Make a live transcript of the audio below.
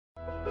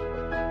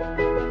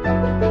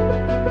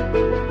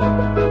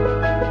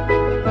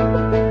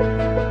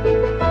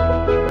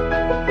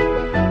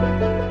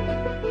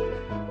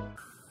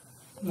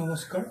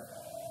নমস্কাৰ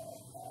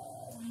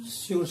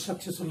শিউৰ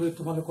সাকসেছলৈ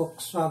তোমালোকক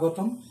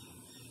স্বাগতম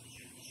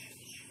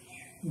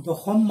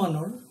দশম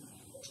মানৰ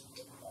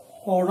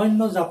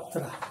অৰণ্য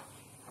যাত্ৰা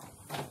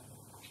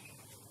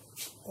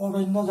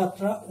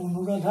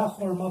অনুৰাধা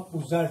শৰ্মা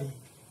পূজাৰী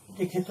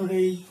তেখেতৰ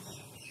এই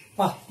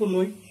পাঠটো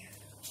লৈ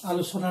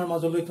আলোচনাৰ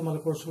মাজলৈ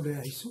তোমালোকৰ ওচৰলৈ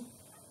আহিছো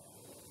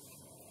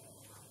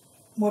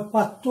মই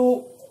পাঠটো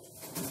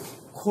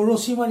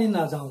খৰচি মাৰি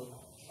নাযাওঁ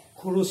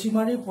খৰচি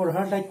মাৰি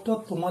পঢ়াৰ দায়িত্ব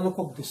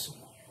তোমালোকক দিছো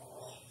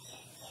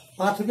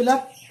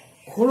পাঠবিলাক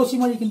খৰচি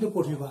মাৰি কিন্তু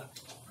পঢ়িবা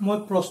মই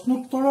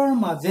প্ৰশ্নোত্তৰৰ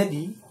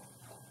মাজেদি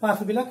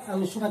পাঠবিলাক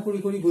আলোচনা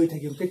কৰি গৈ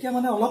থাকিম তেতিয়া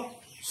মানে অলপ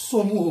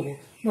সমু হ'ব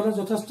নহলে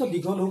যথেষ্ট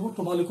দীঘল হ'ব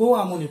তোমালোকেও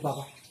আমনি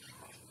পাবা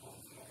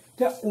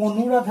তে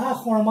অনুৰাধা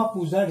শৰ্মা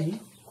পূজাৰী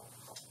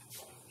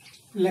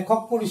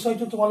লেখক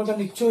পৰিচয়টো তোমালোকে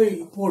নিশ্চয়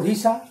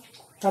পঢ়িছা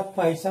তাত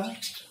পাইছা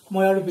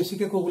মই আৰু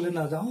বেছিকৈ ক'বলৈ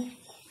নাযাওঁ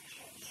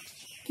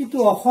কিন্তু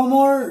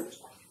অসমৰ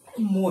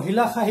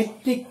মহিলা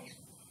সাহিত্যিক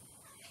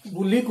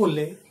বুলি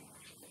ক'লে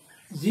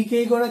যি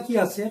কেইগৰাকী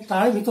আছে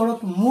তাৰ ভিতৰত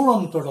মোৰ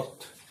অন্তৰত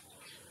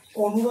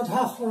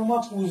অনুৰাধা শৰ্মা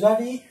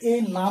পূজাৰী এই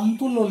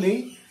নামটো ল'লেই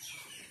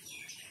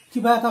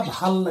কিবা এটা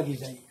ভাল লাগি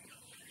যায়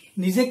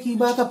নিজে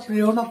কিবা এটা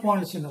প্ৰেৰণা পোৱাৰ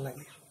নিচিনা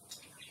লাগে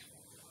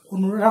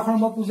অনুৰাধা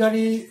শৰ্মা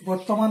পূজাৰী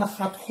বৰ্তমান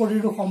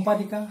সাতসৰীৰ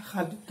সম্পাদিকা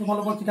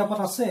তোমালোকৰ কিতাপত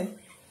আছে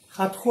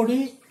সাতসৰী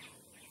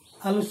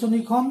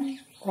আলোচনীখন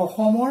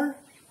অসমৰ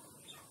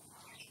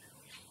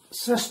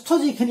শ্ৰেষ্ঠ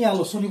যিখিনি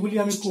আলোচনী বুলি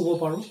আমি ক'ব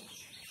পাৰোঁ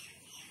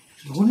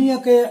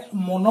ধুনীয়াকৈ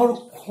মনৰ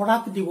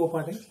খোৰাক দিব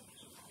পাৰে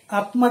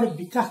আত্মাৰ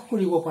বিকাশ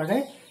কৰিব পাৰে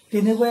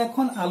তেনেকুৱা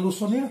এখন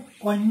আলোচনীৰ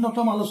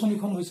অন্যতম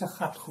আলোচনীখন হৈছে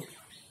সাতসৰী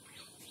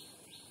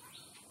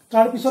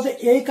তাৰপিছতে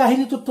এই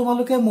কাহিনীটোত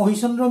তোমালোকে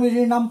মহিচন্দ্ৰ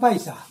মিৰিৰ নাম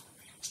পাইছা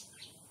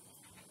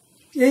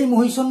এই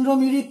মহিচন্দ্ৰ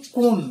মিৰি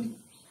কোন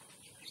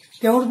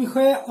তেওঁৰ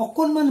বিষয়ে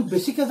অকণমান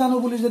বেছিকৈ জানো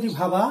বুলি যদি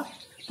ভাবা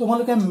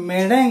তোমালোকে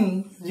মেৰেং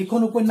যিখন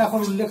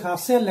উপন্যাসৰ উল্লেখ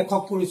আছে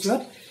লেখক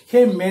পৰিচয়ত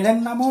সেই মেৰেং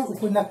নামৰ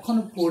উপন্যাসখন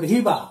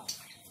পঢ়িবা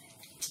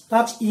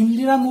তাত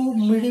ইন্দিৰা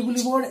মিৰি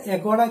বুলি বৰ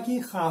এগৰাকী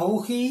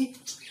সাহসী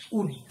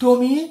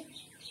উদ্যমী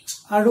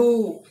আৰু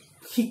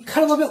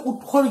শিক্ষাৰ বাবে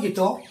উৎসৰ্গিত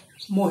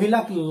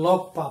মহিলাক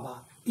লগ পাবা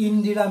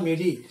ইন্দিৰা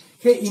মিৰি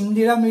সেই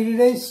ইন্দিৰা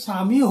মিৰিৰে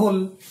স্বামী হ'ল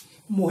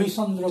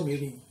মহিচন্দ্ৰ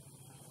মিৰি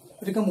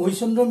গতিকে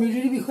মহিচন্দ্ৰ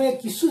মিৰিৰ বিষয়ে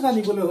কিছু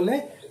জানিবলৈ হ'লে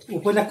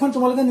উপন্যাসখন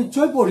তোমালোকে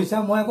নিশ্চয় পঢ়িছা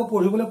মই আকৌ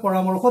পঢ়িবলৈ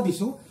পৰামৰ্শ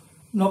দিছোঁ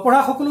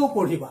নপঢ়াসকলেও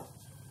পঢ়িবা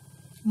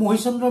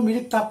মহিচন্দ্ৰ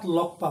মিৰিক তাত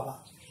লগ পাবা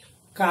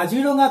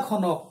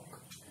কাজিৰঙাখনক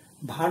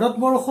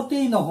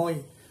ভাৰতবৰ্ষতেই নহয়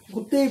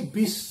গোটেই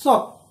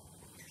বিশ্বত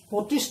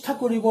প্ৰতিষ্ঠা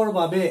কৰিবৰ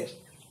বাবে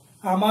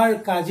আমাৰ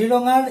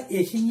কাজিৰঙাৰ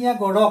এশিঙীয়া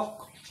গড়ক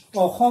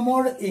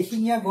অসমৰ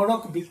এশিঙীয়া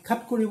গড়ক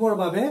বিখ্যাত কৰিবৰ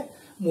বাবে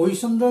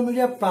মহিচন্দ্ৰ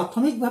মিৰিয়ে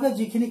প্ৰাথমিকভাৱে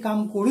যিখিনি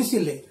কাম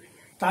কৰিছিলে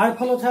তাৰ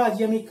ফলতহে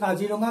আজি আমি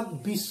কাজিৰঙাক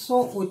বিশ্ব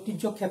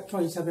ঐতিহ্য ক্ষেত্ৰ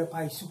হিচাপে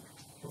পাইছোঁ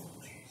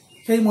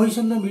সেই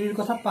মহিচন্দ্ৰ মিৰিৰ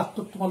কথা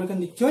পাঠটোত তোমালোকে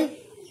নিশ্চয়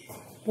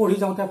পঢ়ি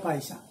যাওঁতে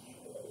পাইছা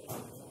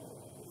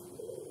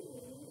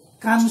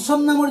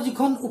কাঞ্চন নামৰ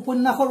যিখন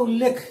উপন্যাসৰ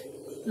উল্লেখ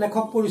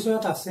লেখক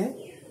পৰিচয়ত আছে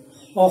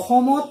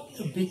অসমত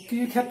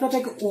বিক্ৰীৰ ক্ষেত্ৰত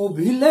এক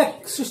অভিলেখ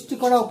সৃষ্টি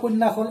কৰা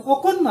উপন্যাস হ'ল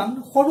অকণমান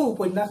সৰু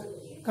উপন্যাস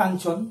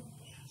কাঞ্চন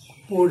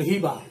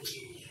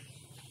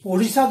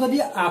পঢ়িছা যদি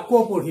আকৌ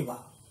পঢ়িবা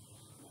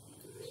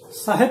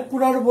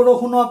চাহেবপুৰাৰ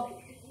বৰষুণত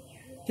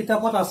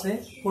কিতাপত আছে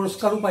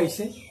পুৰস্কাৰো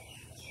পাইছে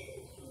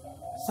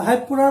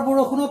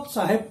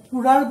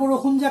চাহেবপুৰাৰ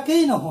বৰষুণ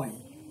জাকেই নহয়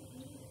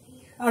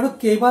আৰু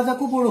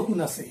কেইবাজাকো বৰষুণ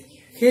আছে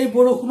সেই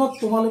বৰষুণত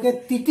তোমালোকে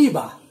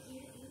তিতিবা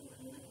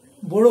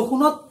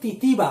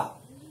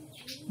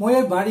মই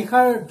এই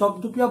বাৰিষাৰ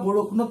দপদপীয়া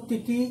বৰষুণত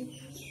তিতি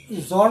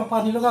জ্বৰ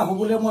পানী লগা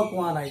হ'বলৈ মই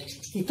কোৱা নাই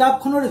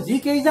কিতাপখনৰ যি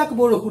কেইজাক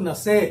বৰষুণ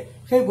আছে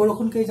সেই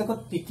বৰষুণ কেইজাকত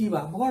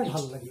তিতিবা বৰ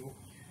ভাল লাগিব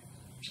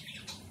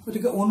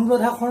গতিকে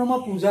অনুৰাধা শৰ্মা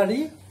পূজাৰী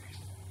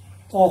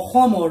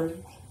অসমৰ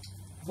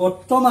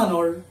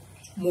বৰ্তমানৰ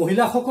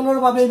মহিলাসকলৰ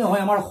বাবেই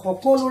নহয় আমাৰ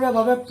সকলোৰে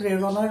বাবে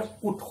প্ৰেৰণাৰ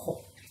উৎস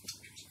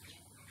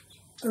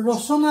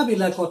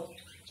ৰচনাবিলাকত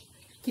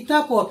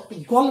কিতাপত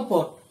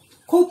গল্পত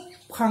খুব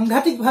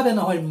সাংঘাতিকভাৱে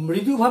নহয়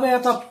মৃদুভাৱে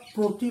এটা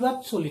প্ৰতিবাদ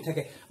চলি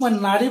থাকে মই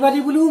নাৰীবাদী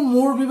বুলিও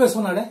মোৰ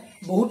বিবেচনাৰে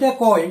বহুতে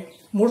কয়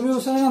মোৰ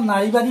বিবেচনাৰে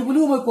নাৰীবাদী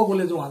বুলিও মই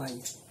ক'বলৈ যোৱা নাই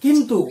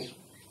কিন্তু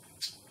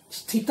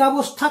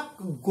স্থিতাৱস্থাক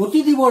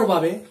গতি দিবৰ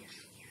বাবে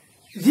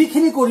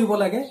যিখিনি কৰিব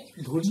লাগে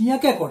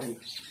ধুনীয়াকৈ কৰে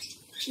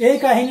এই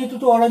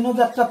কাহিনীটোতো অৰণ্য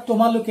যাত্ৰাত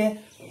তোমালোকে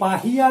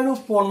পাহি আৰু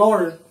পলৰ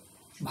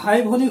ভাই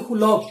ভনী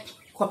সুলভ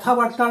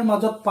কথা-বাৰ্তাৰ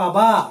মাজত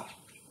পাবা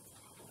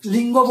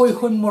লিংগ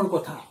বৈষম্যৰ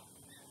কথা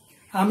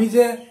আমি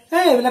যে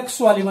এইবিলাক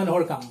ছোৱালী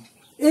মানুহৰ কাম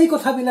এই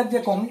কথাবিলাক যে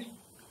কম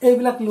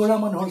এইবিলাক ল'ৰা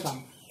মানুহৰ কাম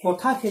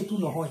কথা সেইটো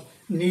নহয়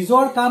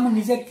নিজৰ কাম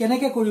নিজে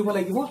কেনেকৈ কৰিব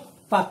লাগিব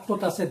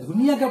পাঠটোত আছে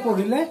ধুনীয়াকৈ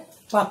পঢ়িলে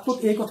পাঠটোত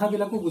এই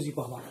কথাবিলাকো বুজি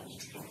পাবা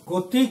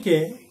গতিকে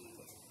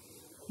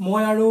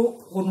মই আৰু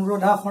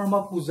অনুৰাধা শৰ্মা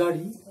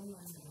পূজাৰী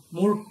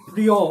মোৰ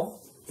প্ৰিয়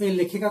এই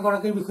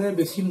লেখিকাগৰাকীৰ বিষয়ে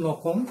বেছি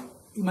নকওঁ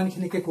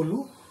ইমানখিনিকে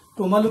ক'লোঁ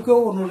তোমালোকেও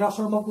অনুৰাধা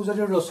শৰ্মা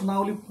পূজাৰীৰ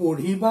ৰচনাৱলী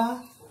পঢ়িবা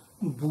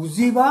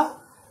বুজিবা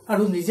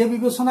আৰু নিজে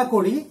বিবেচনা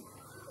কৰি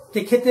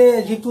তেখেতে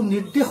যিটো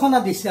নিৰ্দেশনা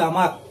দিছে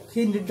আমাক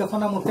সেই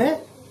নিৰ্দেশনা মতে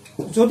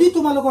যদি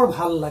তোমালোকৰ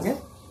ভাল লাগে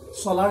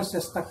চলাৰ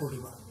চেষ্টা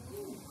কৰিবা।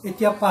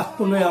 এতিয়া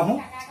পাঠটোলৈ আহোঁ।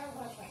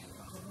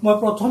 মই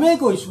প্ৰথমেই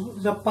কৈছোঁ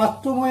যে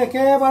পাঠটো মই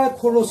একেবাৰে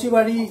খৰচি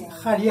বাৰী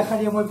শাৰীয়ে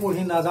শাৰীয়ে মই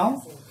পঢ়ি নাযাওঁ।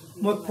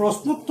 মই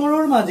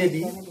প্ৰশ্নোত্তৰৰ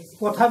মাজেদি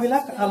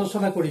কথাবিলাক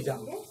আলোচনা কৰি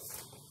যাম।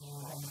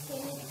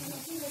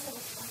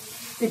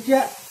 এতিয়া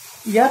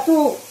ইয়াতো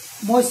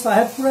মই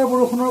চাহেবপুৰৰ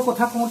বৰষুণৰ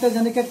কথা কওঁতে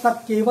যেনেকৈ তাত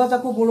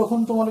কেইবাজাকো বৰষুণ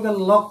তোমালোকে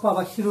লগ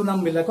পাবা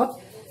শিৰোনামবিলাকত,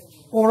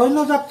 অৰণ্য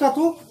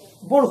যাত্ৰাটো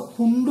বৰ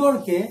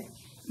সুন্দৰকৈ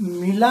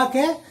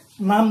মিলাকে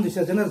নাম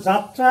দিছে, যেনে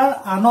যাত্ৰাৰ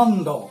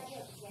আনন্দ।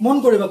 মন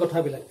কৰিবা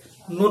কথাবিলাক,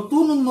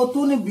 নতুন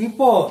নতুন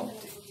বিপদ,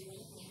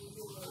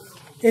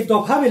 এই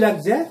দফাবিলাক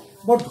যে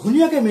বৰ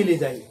ধুনীয়াকৈ মিলি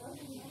যায়।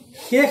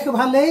 শেষ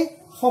ভালেই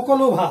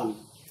সকলো ভাল,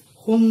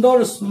 সুন্দৰ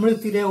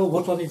স্মৃতিৰে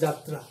উভতনি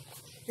যাত্ৰা।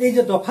 এই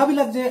যে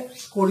দফাবিলাক যে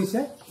কৰিছে,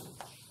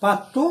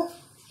 পাঠটো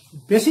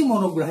বেছি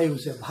মনোগ্ৰাহী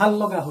হৈছে, ভাল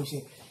লগা হৈছে।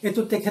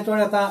 এইটো তেখেতৰ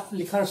এটা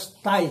লিখাৰ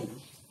style.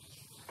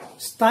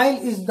 Style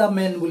is the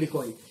man বুলি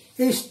কয়।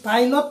 এই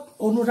ষ্টাইলত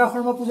অনুৰাধা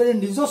শৰ্মা পূজাৰীৰ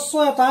নিজস্ব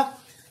এটা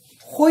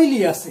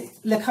শৈলী আছে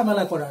লেখা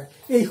মেলা কৰাৰ।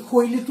 এই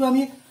শৈলীটো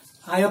আমি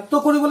আয়ত্ত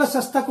কৰিবলৈ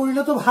চেষ্টা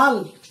কৰিলেতো ভাল,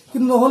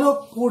 কিন্তু নহ'লেও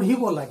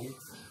পঢ়িব লাগে।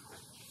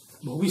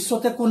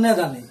 ভৱিষ্যতে কোনে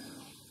জানে,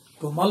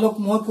 তোমালোক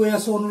মই কৈ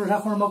আছোঁ অনুৰাধা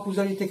শৰ্মা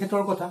পূজাৰী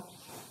তেখেতৰ কথা,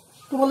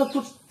 তোমালোকতো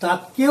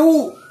তাতকৈও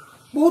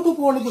বহুত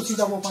ওপৰলৈ গুচি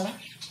যাব পাৰা।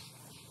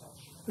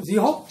 যি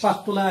হওক,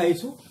 পাঠটোলৈ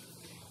আহিছোঁ।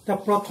 এতিয়া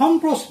প্ৰথম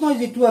প্ৰশ্ন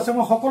যিটো আছে,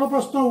 মই সকলো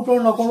প্ৰশ্নৰ উত্তৰ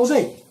নকৰোঁ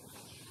দেই,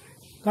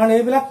 কাৰণ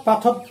এইবিলাক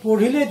পাঠত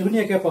পঢ়িলেই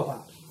ধুনীয়াকৈ পাবা।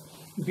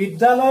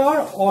 বিদ্যালয়ৰ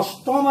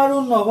অষ্টম আৰু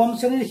নৱম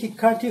শ্ৰেণীৰ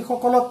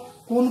শিক্ষাৰ্থীসকলক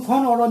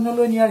কোনখন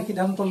অৰণ্যলৈ নিয়াৰ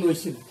সিদ্ধান্ত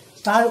লৈছিল,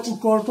 তাৰ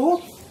উত্তৰটো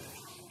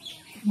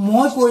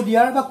মই কৈ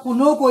দিয়াৰ বা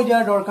কোনেও কৈ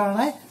দিয়াৰ দৰকাৰ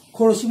নাই,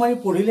 খৰচি মাৰি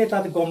পঢ়িলে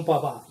তাত গম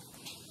পাবা।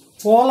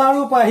 পল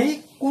আৰু পাহি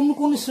কোন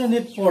কোন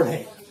শ্ৰেণীত পঢ়ে?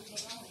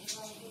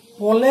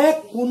 পলে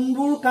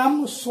কোনবোৰ কাম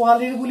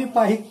ছোৱালীৰ বুলি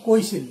পাহিক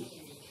কৈছিল?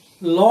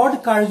 লৰ্ড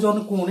কাৰ্জন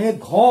কোন? এই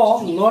ঘ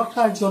লৰ্ড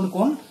কাৰ্জন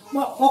কোন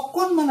মই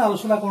অকণমান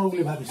আলোচনা কৰোঁ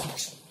বুলি ভাবিছোঁ।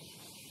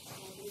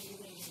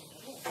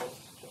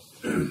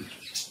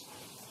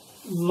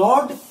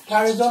 লৰ্ড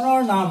কাৰ্জনৰ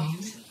নাম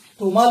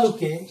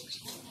তোমালোকে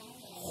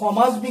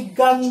সমাজ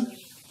বিজ্ঞান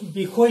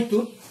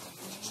বিষয়টোত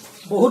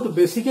বহুত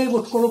বেছিকৈ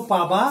বোধ কৰোঁ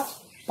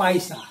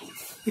পাইছা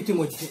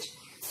ইতিমধ্যে।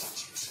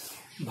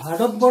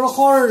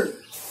 ভাৰতবৰ্ষৰ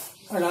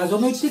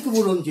ৰাজনৈতিক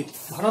বুৰঞ্জীত,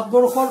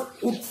 ভাৰতবৰ্ষৰ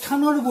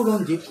উত্থানৰ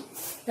বুৰঞ্জীত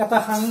এটা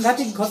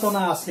সাংঘাতিক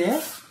ঘটনা আছে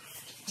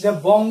যে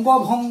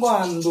বংগভংগ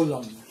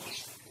আন্দোলন।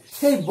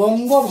 সেই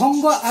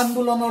বংগভংগ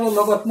আন্দোলনৰ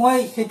লগত মই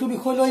সেইটো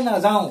বিষয়লৈ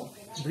নাযাওঁ,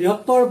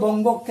 বৃহত্তৰ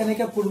বংগক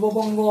কেনেকৈ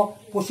পূৰ্ববংগ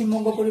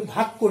পশ্চিমবংগ কৰি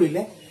ভাগ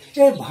কৰিলে।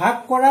 এই ভাগ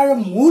কৰাৰ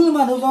মূল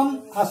মানুহজন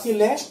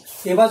আছিলে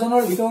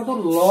কেইবাজনৰ ভিতৰতো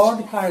লৰ্ড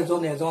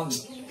কাৰ্জন এজন।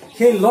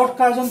 সেই লৰ্ড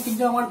কাৰ্জন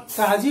কিন্তু আমাৰ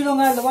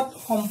কাজিৰঙাৰ লগত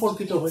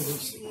সম্পৰ্কিত হৈ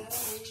গৈছে।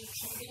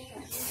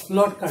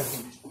 লৰ্ড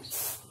কাৰ্জন,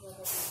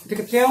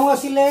 গতিকে তেওঁ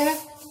আছিলে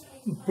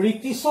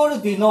ব্ৰিটিছৰ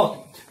দিনত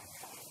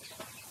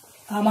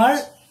আমাৰ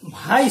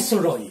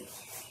ভাইচৰয়।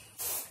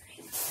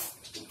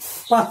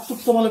 পাঠটোত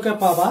তোমালোকে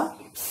পাবা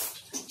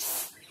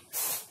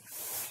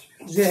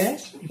যে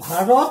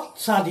ভাৰত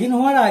স্বাধীন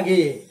হোৱাৰ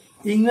আগেয়ে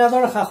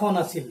ইংৰাজৰ শাসন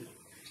আছিল।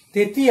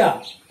 তেতিয়া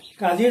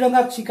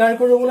কাজিৰঙাক স্বীকাৰ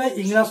কৰিবলৈ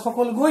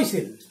ইংৰাজসকল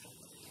গৈছিল।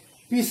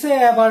 পিছে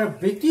এবাৰ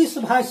ব্ৰিটিছ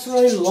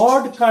ভাইচৰয়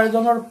লৰ্ড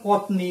কাৰ্জনৰ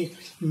পত্নী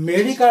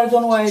মেৰী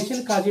কাৰ্জনো আহিছিল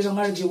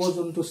কাজিৰঙাৰ জীৱ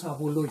জন্তু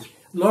চাবলৈ।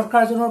 লৰ্ড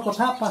কাৰ্জনৰ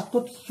কথা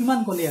পাঠটোত কিমান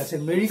কলি আছে।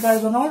 মেৰী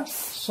কাৰ্জনৰ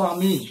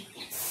স্বামী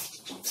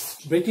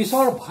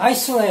ব্ৰিটিছৰ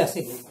ভাইচৰয়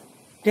আছিল,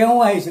 তেওঁ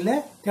আহিছিলে,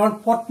 তেওঁৰ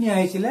পত্নী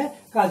আহিছিলে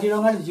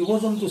কাজিৰঙাৰ জীৱ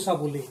জন্তু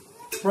চাবলৈ,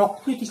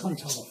 প্ৰকৃতিখন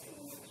চাবলৈ।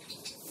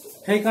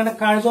 সেইকাৰণে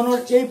কাৰ্জনৰ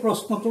এই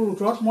প্ৰশ্নটোৰ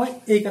উত্তৰত মই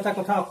এইকেইটা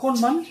কথা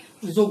অকণমান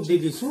যোগ দি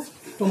দিছোঁ,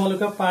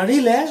 তোমালোকে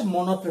পাৰিলে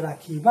মনত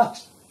ৰাখিবা।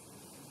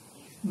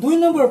 2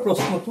 নম্বৰ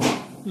প্ৰশ্নটো,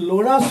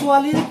 ল'ৰা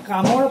ছোৱালীৰ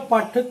কামৰ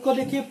পাৰ্থক্য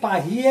দেখি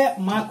পাহিয়ে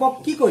মাকক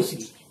কি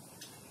কৈছিল?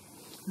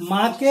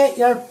 মাকে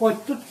ইয়াৰ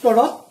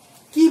প্ৰত্যুত্তৰত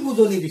কি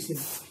বুজনি দিছিল?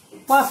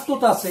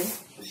 পাঠটোত আছে,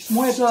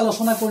 মই এইটো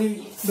আলোচনা কৰি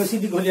বেছি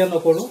দীঘলীয়া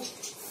নকৰোঁ।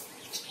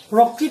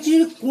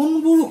 প্ৰকৃতিৰ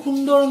কোনবোৰ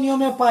সুন্দৰ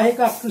নিয়মে পাহিক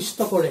আকৃষ্ট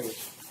কৰে?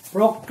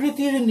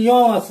 প্ৰকৃতিৰ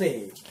নিয়ম আছে,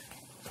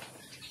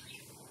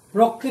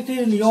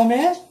 প্ৰকৃতিৰ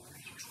নিয়মে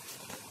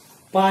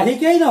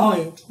পাহিকেই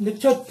নহয়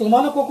নিশ্চয়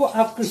তোমালোককো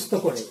আকৃষ্ট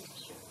কৰে।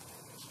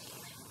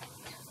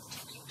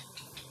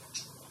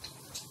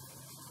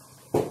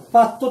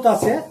 পাঠটোত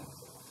আছে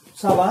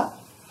চাবা,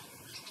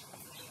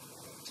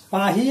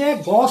 পাহিয়ে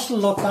গছ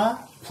লতা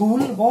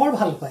ফুল বৰ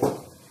ভাল পায়,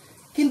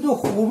 কিন্তু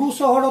সৰু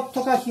চহৰত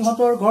থকা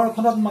সিহঁতৰ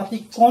ঘৰখনত মাটি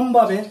কম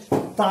বাবে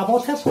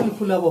টাবতহে ফুল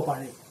ফুলাব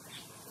পাৰে।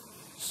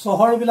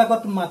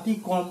 চহৰবিলাকত মাটি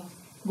কম,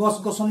 গছ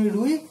গছনি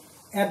ৰুই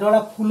এডৰা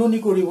ফুলনি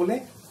কৰিবলৈ,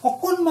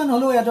 অকণমান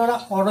হ'লেও এডৰা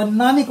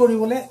অৰণ্যানী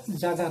কৰিবলৈ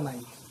জাগা নাই,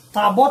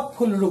 টাবত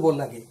ফুল ৰুব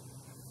লাগে।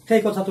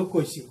 সেই কথাটো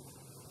কৈছিল।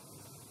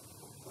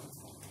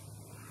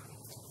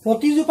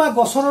 প্ৰতিজোপা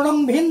গছৰ ৰং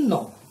ভিন্ন,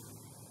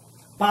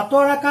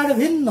 পাতৰ আকাৰ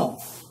ভিন্ন,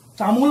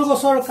 তামোল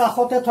গছৰ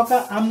কাষতে থকা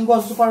আম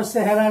গছজোপাৰ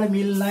চেহেৰাৰ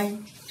মিল নাই।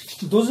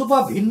 দুজোপা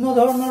ভিন্ন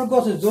ধৰণৰ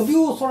গছ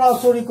যদিও ওচৰা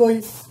ওচৰিকৈ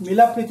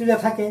মিলা প্ৰীতিৰে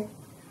থাকে,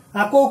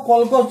 আকৌ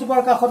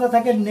কলগছজোপাৰ কাষতে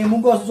থাকে নেমু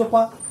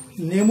গছজোপা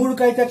নেমুৰ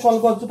কাইতে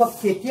কলগছজোপা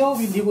কেতিয়াও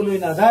বিন্ধিবলৈ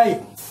নাযায়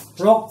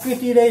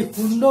প্ৰকৃতিৰ এই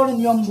সুন্দৰ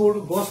নিয়মবোৰ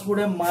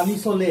গছবোৰে মানি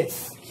চলে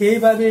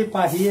সেইবাবে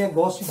পাহিয়ে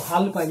গছ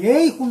ভাল পায়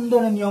এই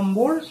সুন্দৰ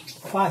নিয়মবোৰ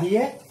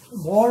পাহিয়ে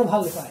বৰ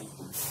ভাল পায়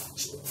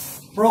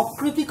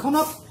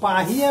প্ৰকৃতিখনক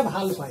পাহিয়ে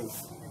ভাল পায়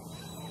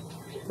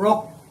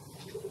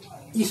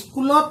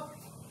স্কুলত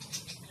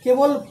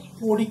কেৱল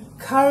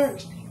পৰীক্ষাৰ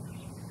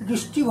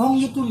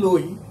দৃষ্টিভংগীটো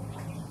লৈ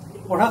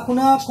পঢ়া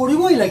শুনা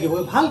কৰিবই লাগিব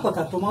ভাল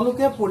কথা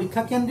তোমালোকে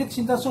পৰীক্ষা কেন্দ্ৰিক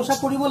চিন্তা চৰ্চা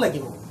কৰিব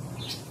লাগিব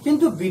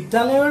কিন্তু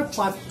বিদ্যালয়ৰ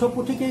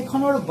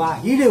পাঠ্যপুথিকেইখনৰ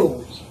বাহিৰেও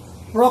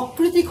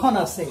প্ৰকৃতিখন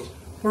আছে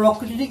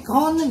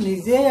প্ৰকৃতিখন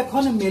নিজে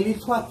এখন মেলি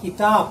থোৱা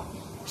কিতাপ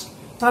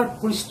তাৰ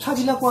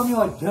পৃষ্ঠাবিলাকো আমি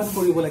অধ্যয়ন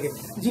কৰিব লাগে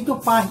যিটো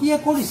পাহিয়ে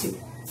কৰিছে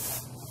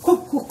খুব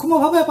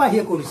সূক্ষ্মভাৱে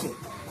পাহিয়ে কৰিছে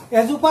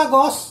এজোপা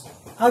গছ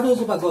আৰু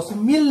এজোপা গছ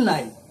মিল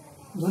নাই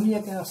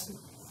ধুনীয়াকৈ আছে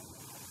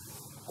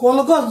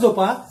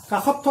কলগছজোপা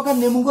কাষত থকা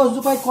নেমু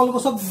গছজোপাই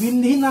কলগছক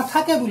বিন্ধি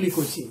নাথাকে বুলি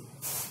কৈছে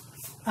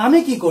আমি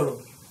কি কৰোঁ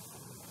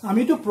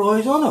আমিতো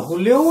প্ৰয়োজন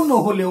হলেও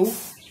নহলেও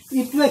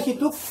ইটোৱে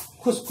সিটোক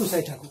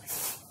খুচখুচাই থাকোঁ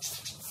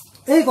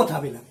এই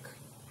কথাবিলাক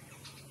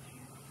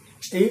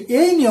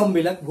এই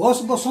নিয়মবিলাক গছ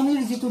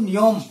গছনিৰ যিটো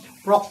নিয়ম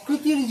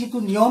প্ৰকৃতিৰ যিটো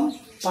নিয়ম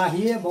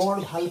পাহিয়ে বৰ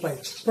ভাল পায়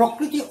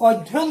প্ৰকৃতি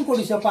অধ্যয়ন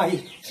কৰিছে পাহি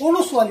সৰু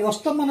ছোৱালী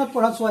অষ্টম মানত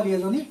পঢ়া ছোৱালী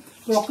এজনী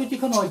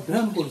প্ৰকৃতিখন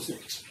অধ্যয়ন কৰিছে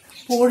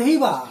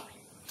পঢ়িবা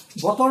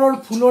বতৰৰ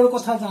ফুলৰ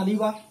কথা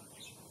জানিবা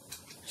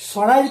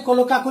চৰাইৰ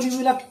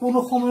কলকাকলিবিলাক কোন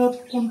সময়ত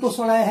কোনটো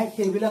চৰাই আহে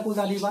সেইবিলাকো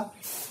জানিবা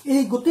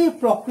এই গোটেই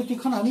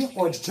প্ৰকৃতিখন আমি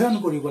অধ্যয়ন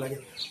কৰিব লাগে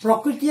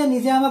প্ৰকৃতিয়ে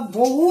নিজে আমাক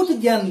বহুত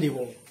জ্ঞান দিব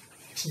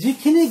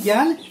যিখিনি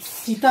জ্ঞান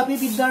কিতাপী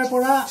বিদ্যাৰ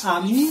পৰা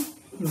আমি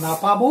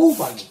নাপাবও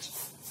পাৰোঁ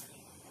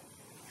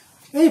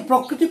এই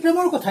প্ৰকৃতি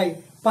প্ৰেমৰ কথাই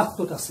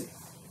পাঠটোত আছে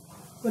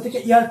গতিকে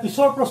ইয়াৰ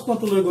পিছৰ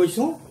প্ৰশ্নটোলৈ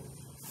গৈছোঁ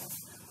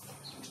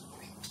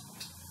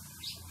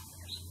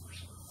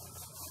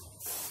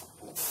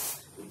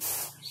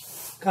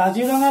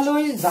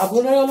কাজিৰঙালৈ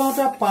যাবলৈ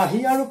ওলাওঁতে পাহি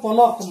আৰু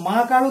পলক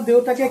মাক আৰু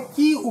দেউতাকে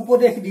কি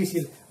উপদেশ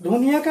দিছিল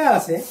ধুনীয়াকৈ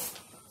আছে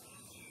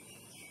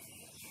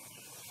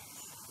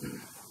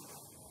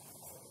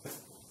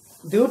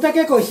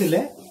দেউতাকে কৈছিলে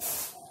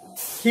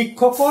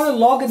শিক্ষকৰ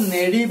লগ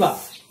নেৰিবা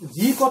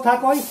যি কথা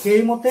কয়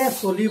সেইমতে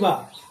চলিবা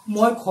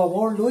মই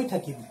খবৰ লৈ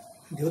থাকিম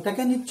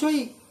দেউতাকে নিশ্চয়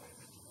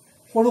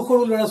সৰু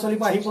সৰু ল'ৰা ছোৱালী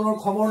পাহিপলৰ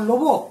খবৰ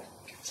ল'ব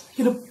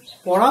কিন্তু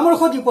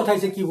পৰামৰ্শ দি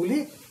পঠাইছে কি বুলি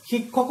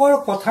শিক্ষকৰ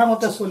কথা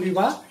মতে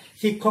চলিবা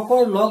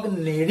শিক্ষকৰ লগ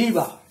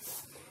নেৰিবা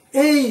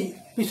এই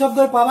পিছত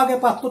গৈ পাবাগে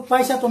পাঠটোত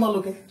পাইছা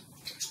তোমালোকে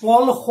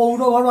পল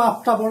সৌৰভ আৰু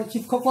আফতাবৰ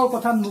শিক্ষকৰ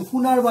কথা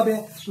নুশুনাৰ বাবে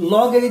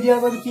লগ এৰি দিয়াৰ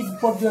বাবে কি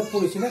বিপৰ্যয়ত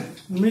পৰিছিলে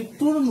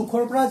মৃত্যুৰ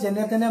মুখৰ পৰা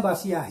যেনে তেনে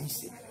বাচি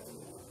আহিছে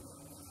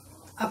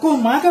আকৌ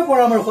মাকে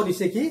পৰামৰ্শ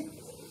দিছে কি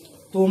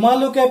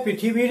তোমালোকে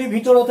পৃথিৱীৰ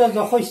ভিতৰতে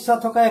যশস্যা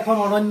থকা এখন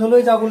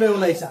অৰণ্যলৈ যাবলৈ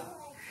ওলাইছা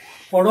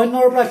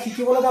অৰণ্যৰ পৰা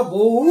শিকিব লগা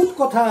বহুত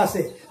কথা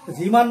আছে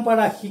যিমান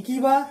পাৰা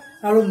শিকিবা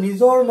আৰু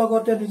নিজৰ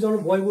লগতে নিজৰ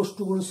বয়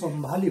বস্তুবোৰ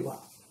চম্ভালিবা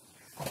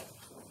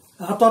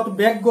হাতত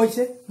বেগ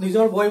গৈছে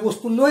নিজৰ বয়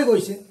বস্তু লৈ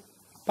গৈছে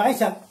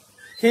পাইছা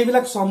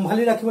সেইবিলাক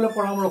চম্ভালি ৰাখিবলৈ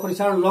পৰামৰ্শ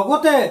দিছে আৰু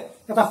লগতে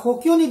এটা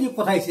সকিয়নি দি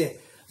পঠাইছে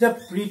যে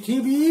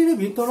পৃথিৱীৰ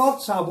ভিতৰত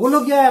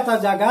চাবলগীয়া এটা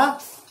জাগা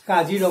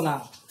কাজিৰঙা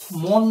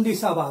মন দি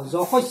চাবা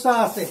যশস্যা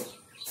আছে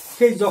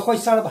সেই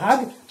যশস্যাৰ ভাগ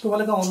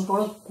তোমালোকে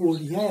অন্তৰত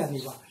কঢ়িয়াই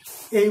আনিবা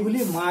এই বুলি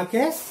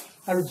মাকে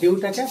আৰু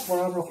দেউতাকে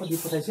পৰামৰ্শ দি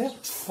পঠাইছে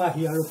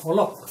পাহি আৰু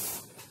পলক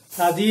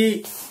আজি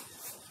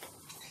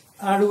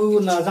আৰু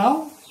নাযাওঁ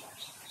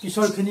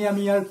পিছৰখিনি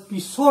আমি ইয়াৰ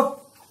পিছত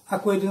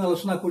আকৌ এদিন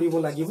আলোচনা কৰিব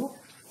লাগিব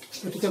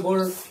গতিকে বৰ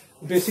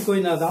বেছিকৈ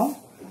নাযাওঁ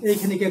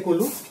এইখিনিকে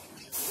ক'লোঁ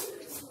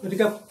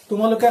গতিকে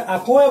তোমালোকে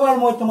আকৌ এবাৰ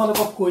মই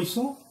তোমালোকক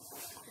কৈছোঁ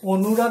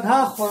অনুৰাধা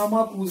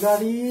শৰ্মা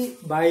পূজাৰী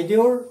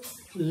বাইদেউৰ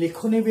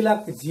লিখনিবিলাক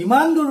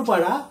যিমান দূৰ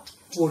পাৰা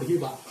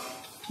পঢ়িবা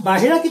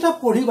বাহিৰা কিতাপ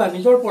পঢ়িবা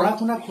নিজৰ পঢ়া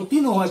শুনা ক্ষতি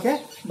নোহোৱাকৈ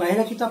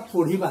বাহিৰা কিতাপ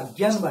পঢ়িবা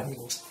জ্ঞান বাঢ়িব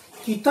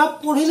কিতাপ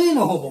পঢ়িলেই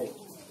নহ'ব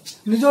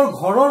নিজৰ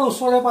ঘৰৰ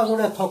ওচৰে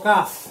পাজৰে থকা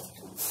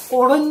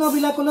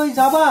অৰণ্যবিলাকলৈ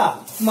যাবা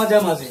মাজে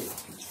মাজে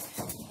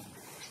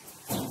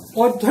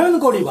অধ্যয়ন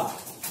কৰিবা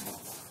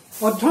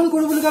অধ্যয়ন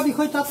কৰিবলগীয়া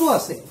বিষয় তাতো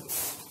আছে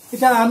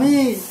এতিয়া আমি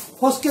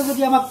ফচকে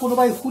যদি আমাক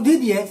কোনোবাই সুধি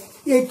দিয়ে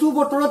এইটো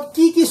বতৰত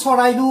কি কি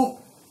চৰাইনো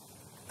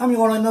আমি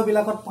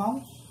অৰণ্যবিলাকত পাওঁ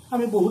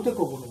আমি বহুতে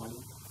ক'ব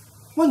নোৱাৰোঁ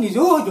মই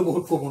নিজেও হয়তো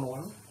বহুত ক'ব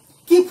নোৱাৰোঁ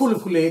কি ফুল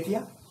ফুলে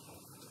এতিয়া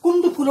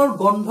কোনটো ফুলৰ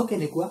গন্ধ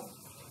কেনেকুৱা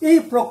এই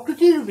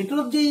প্ৰকৃতিৰ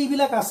ভিতৰত যে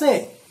এইবিলাক আছে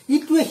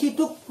ইটোৱে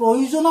সিটোক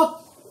প্ৰয়োজনত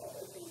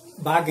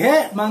বাঘে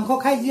মাংস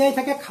খাই জীয়াই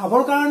থাকে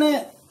খাবৰ কাৰণে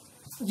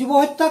জীৱ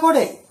হত্যা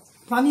কৰে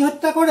প্ৰাণী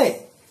হত্যা কৰে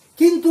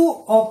কিন্তু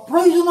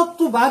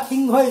অপ্ৰয়োজনততো বাঘ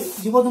সিংহই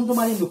জীৱ জন্তু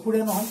মাৰি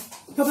নুফুৰে নহয়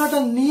সেইটো এটা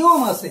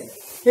নিয়ম আছে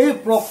এই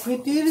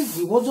প্ৰকৃতিৰ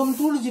জীৱ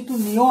জন্তুৰ যিটো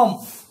নিয়ম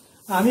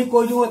আমি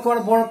কৈ দিওঁ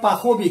একেবাৰে বৰ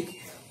পাশবিক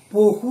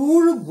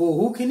পশুৰ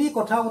বহুখিনি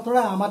কথা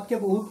বতৰা আমাতকৈ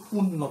বহুত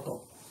উন্নত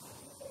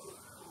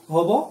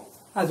হ'ব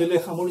আজিলৈ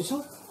সামৰিছোঁ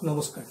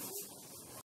নমস্কাৰ